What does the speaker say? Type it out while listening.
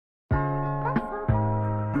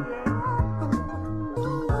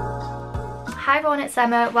Hi everyone, it's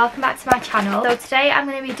Emma. Welcome back to my channel. So today I'm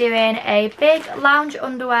going to be doing a big lounge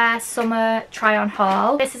underwear summer try on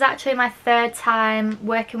haul. This is actually my third time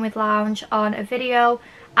working with lounge on a video,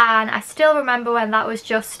 and I still remember when that was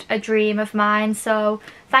just a dream of mine. So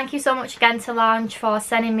thank you so much again to lounge for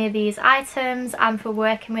sending me these items and for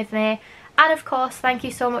working with me. And of course, thank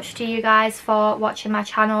you so much to you guys for watching my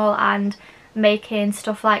channel and making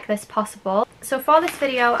stuff like this possible. So for this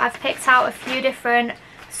video, I've picked out a few different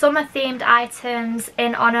summer themed items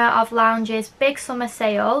in honour of Lounge's big summer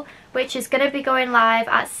sale, which is going to be going live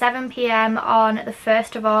at 7 PM on the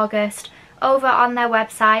 1st of August over on their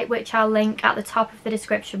website, which I'll link at the top of the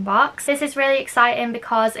description box. This is really exciting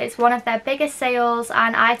because it's one of their biggest sales,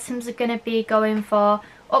 and items are going to be going for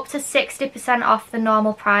up to 60% off the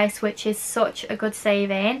normal price, which is such a good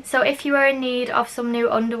saving. So if you are in need of some new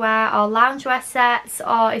underwear or loungewear sets,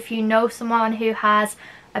 or if you know someone who has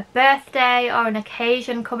a birthday or an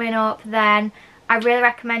occasion coming up, then I really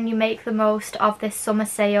recommend you make the most of this summer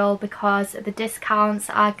sale because the discounts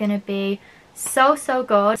are going to be so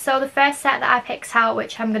good. So the first set that I picked out,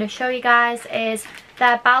 which I'm going to show you guys, is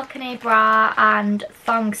their balcony bra and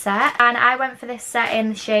thong set, and I went for this set in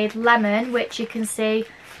the shade Lemon, which you can see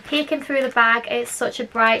peeking through the bag. It's such a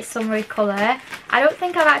bright summery colour. I don't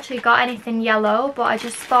think I've actually got anything yellow, but I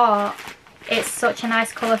just thought it's such a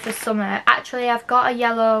nice colour for summer. Actually, I've got a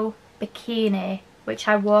yellow bikini, which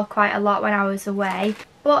I wore quite a lot when I was away.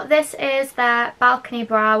 But this is their balcony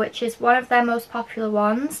bra, which is one of their most popular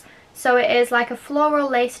ones. So it is like a floral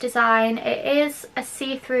lace design. It is a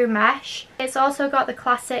see-through mesh. It's also got the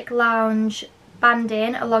classic lounge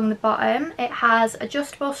banding along the bottom. It has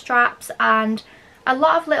adjustable straps and a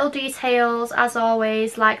lot of little details, as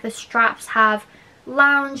always, like the straps have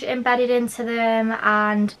lounge embedded into them,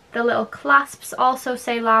 and the little clasps also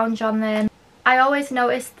say lounge on them. I always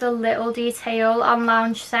notice the little detail on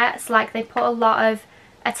lounge sets, like they put a lot of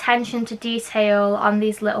attention to detail on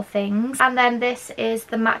these little things. And then this is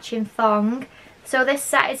the matching thong. So this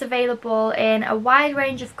set is available in a wide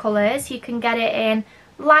range of colours. You can get it in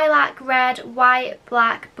lilac, red, white,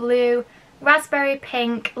 black, blue, raspberry,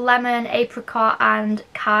 pink, lemon, apricot and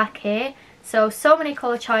khaki. So many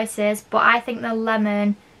colour choices, but I think the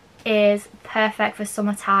lemon is perfect for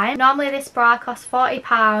summertime. Normally this bra costs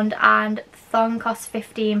 £40 and thong costs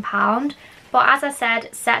 £15, but as I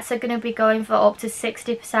said, sets are going to be going for up to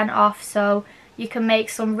 60% off, so you can make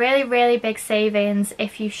some really big savings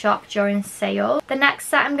if you shop during sale. The next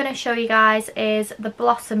set I'm going to show you guys is the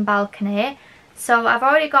Blossom Balcony. So I've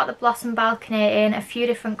already got the Blossom Balcony in a few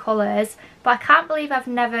different colours, but I can't believe I've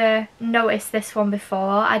never noticed this one before.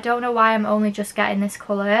 I don't know why I'm only just getting this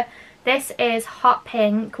colour. This is hot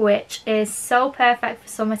pink, which is so perfect for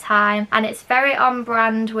summertime, and it's very on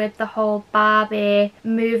brand with the whole Barbie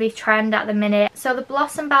movie trend at the minute. So the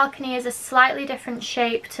Blossom Balcony is a slightly different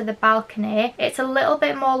shape to the balcony. It's a little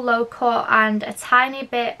bit more low cut and a tiny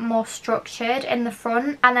bit more structured in the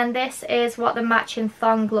front, and then this is what the matching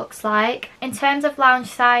thong looks like. In terms of lounge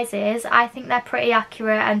sizes, I think they're pretty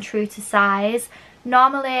accurate and true to size.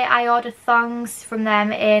 Normally I order thongs from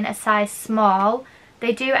them in a size small.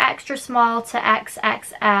 They do extra small to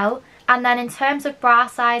XXL, and then in terms of bra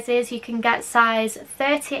sizes, you can get size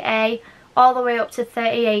 30A all the way up to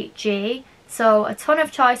 38G, so a ton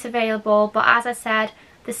of choice available. But as I said,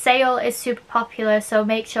 the sale is super popular, so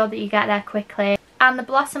make sure that you get there quickly. And the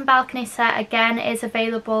Blossom Balcony set again is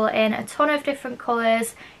available in a ton of different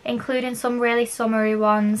colours, including some really summery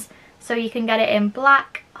ones. So you can get it in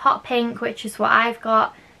black, hot pink, which is what I've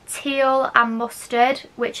got, teal and mustard,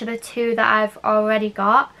 which are the two that I've already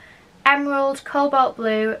got, emerald, cobalt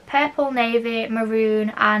blue, purple, navy,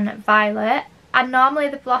 maroon and violet. And normally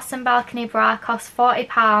the Blossom Balcony bra costs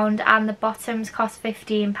 £40 and the bottoms cost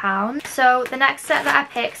 £15. So the next set that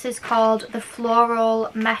I picked is called the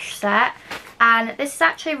Floral Mesh Set, and this is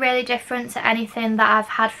actually really different to anything that I've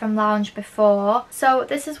had from Lounge before. So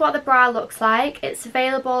this is what the bra looks like. It's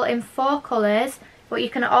available in 4 colours, but you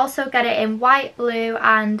can also get it in white, blue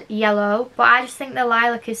and yellow. But I just think the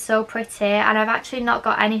lilac is so pretty, and I've actually not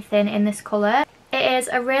got anything in this colour. It is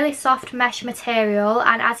a really soft mesh material,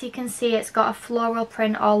 and as you can see, it's got a floral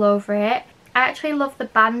print all over it. I actually love the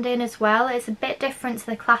banding as well. It's a bit different to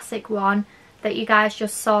the classic one that you guys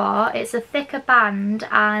just saw. It's a thicker band,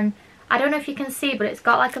 and I don't know if you can see, but it's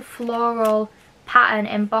got like a floral pattern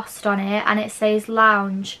embossed on it, and it says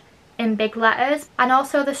Lounge in big letters. And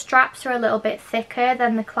also the straps are a little bit thicker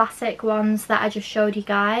than the classic ones that I just showed you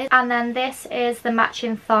guys. And then this is the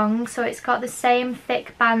matching thong, so it's got the same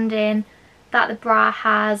thick banding that the bra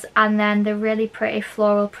has, and then the really pretty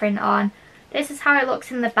floral print on This is how it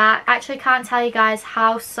looks in the back. I actually can't tell you guys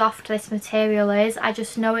how soft this material is. I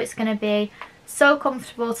just know it's going to be so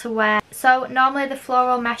comfortable to wear. So normally the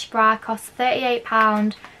floral mesh bra costs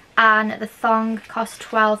 £38 and the thong costs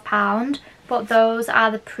 £12, but those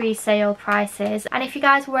are the pre-sale prices. And if you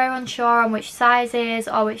guys were unsure on which sizes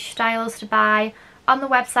or which styles to buy, on the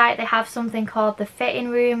website they have something called the fitting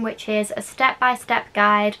room, which is a step-by-step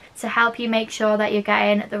guide to help you make sure that you're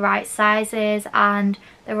getting the right sizes and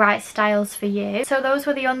the right styles for you. So those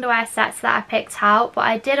were the underwear sets that I picked out, but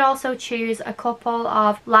I did also choose a couple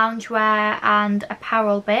of loungewear and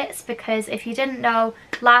apparel bits, because if you didn't know,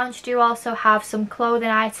 Lounge do also have some clothing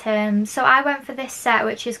items. So I went for this set,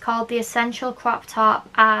 which is called the Essential Crop Top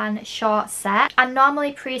and Short Set, and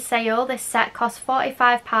normally pre-sale this set costs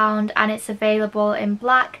 £45 and it's available in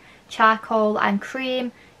black, charcoal and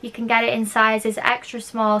cream. You can get it in sizes extra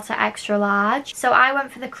small to extra large. So I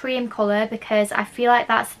went for the cream colour because I feel like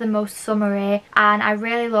that's the most summery, and I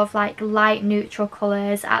really love like light neutral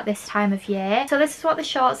colours at this time of year. So this is what the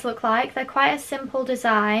shorts look like. They're quite a simple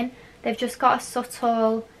design. They've just got a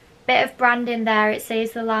subtle bit of branding there. It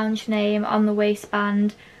says the Lounge name on the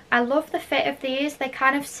waistband. I love the fit of these. They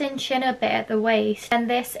kind of cinch in a bit at the waist. And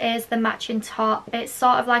this is the matching top. It's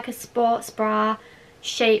sort of like a sports bra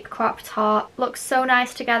shape crop top. Looks so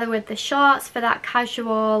nice together with the shorts for that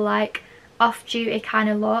casual, like off-duty kind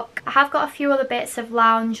of look. I have got a few other bits of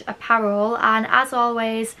Lounge apparel, and as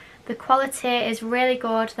always the quality is really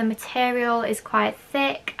good. The material is quite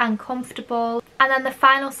thick and comfortable. And then the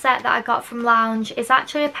final set that I got from Lounge is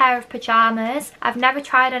actually a pair of pyjamas. I've never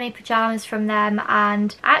tried any pyjamas from them,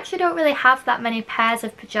 and I actually don't really have that many pairs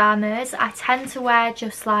of pyjamas. I tend to wear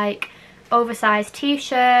just like oversized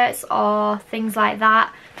t-shirts or things like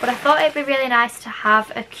that, but I thought it'd be really nice to have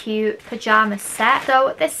a cute pyjama set.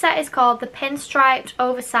 So this set is called the Pinstriped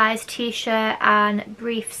Oversized T-shirt and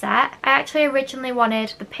Brief Set. I actually originally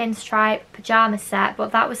wanted the pinstripe pyjama set,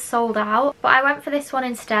 but that was sold out. But I went for this one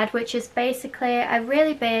instead, which is basically a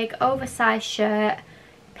really big oversized shirt,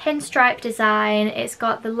 pinstripe design. It's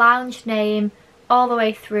got the Lounge name all the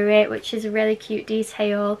way through it, which is a really cute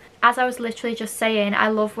detail. As I was literally just saying, I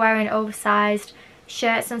love wearing oversized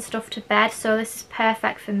shirts and stuff to bed, so this is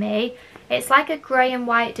perfect for me. It's like a grey and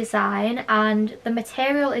white design, and the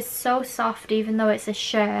material is so soft even though it's a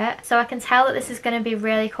shirt, so I can tell that this is going to be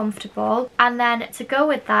really comfortable. And then to go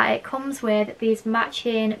with that, it comes with these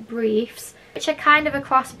matching briefs, which are kind of a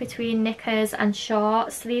cross between knickers and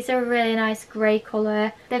shorts. So these are a really nice grey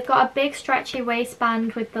colour. They've got a big stretchy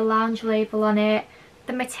waistband with the Lounge label on it.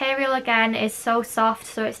 The material again is so soft,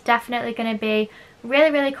 so it's definitely going to be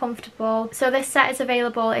really comfortable. So this set is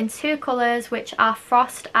available in two colours, which are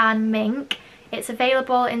Frost and Mink. It's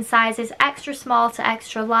available in sizes extra small to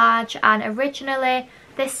extra large, and originally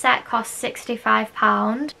this set cost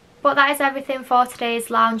 £65. But that is everything for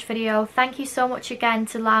today's Lounge video. Thank you so much again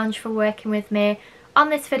to Lounge for working with me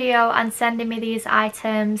on this video and sending me these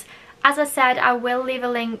items. As I said, I will leave a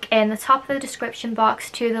link in the top of the description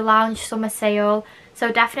box to the Lounge summer sale,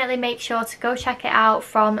 so definitely make sure to go check it out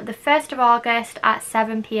from the 1st of August at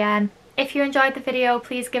 7 PM. If you enjoyed the video,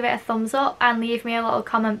 please give it a thumbs up and leave me a little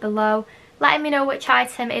comment below letting me know which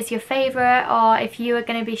item is your favourite, or if you are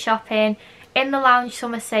going to be shopping in the Lounge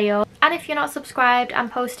summer sale. And if you're not subscribed, I'm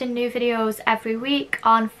posting new videos every week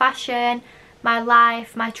on fashion, my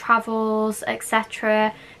life, my travels,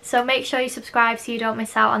 etc. So make sure you subscribe so you don't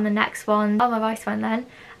miss out on the next one. Oh, my voice went then.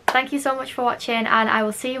 Thank you so much for watching, and I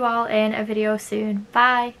will see you all in a video soon.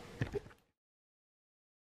 Bye!